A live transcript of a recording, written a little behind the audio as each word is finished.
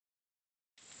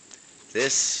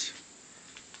This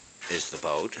is the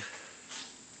boat,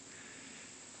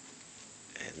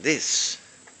 and this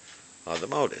are the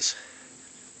motors.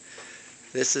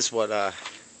 This is what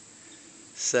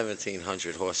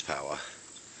 1700 horsepower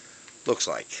looks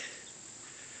like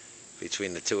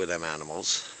between the two of them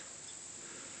animals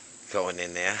going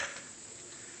in there.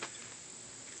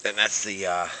 And that's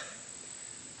the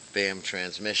BAM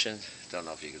transmission. Don't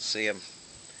know if you can see them.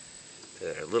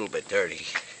 They're a little bit dirty.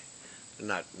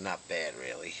 Not bad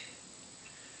really.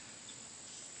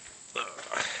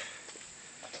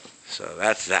 So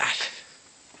that's that.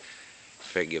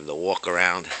 Figure give the walk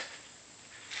around.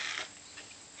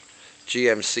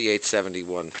 GMC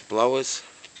 871 blowers,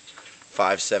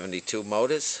 572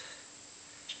 motors.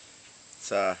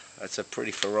 That's a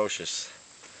pretty ferocious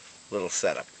little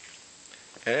setup.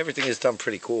 And everything is done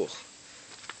pretty cool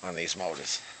on these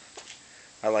motors.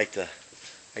 I like to,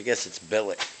 I guess it's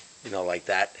billet, you know, like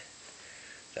that.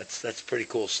 That's pretty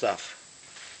cool stuff.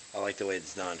 I like the way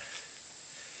it's done.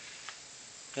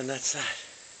 And that's that.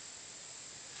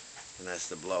 And that's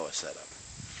the blower setup.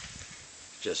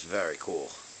 Just very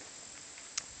cool.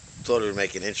 Thought it would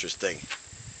make an interesting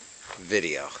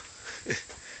video.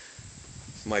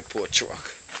 My poor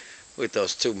truck with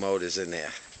those two motors in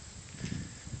there.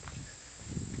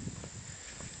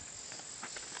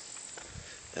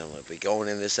 And we'll be going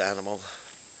in this animal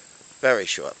very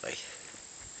shortly.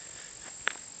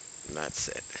 And that's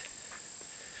it.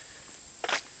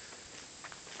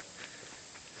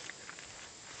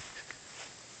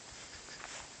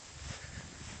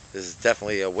 This is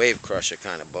definitely a wave crusher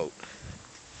kind of boat.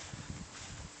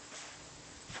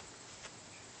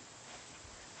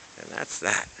 And that's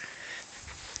that.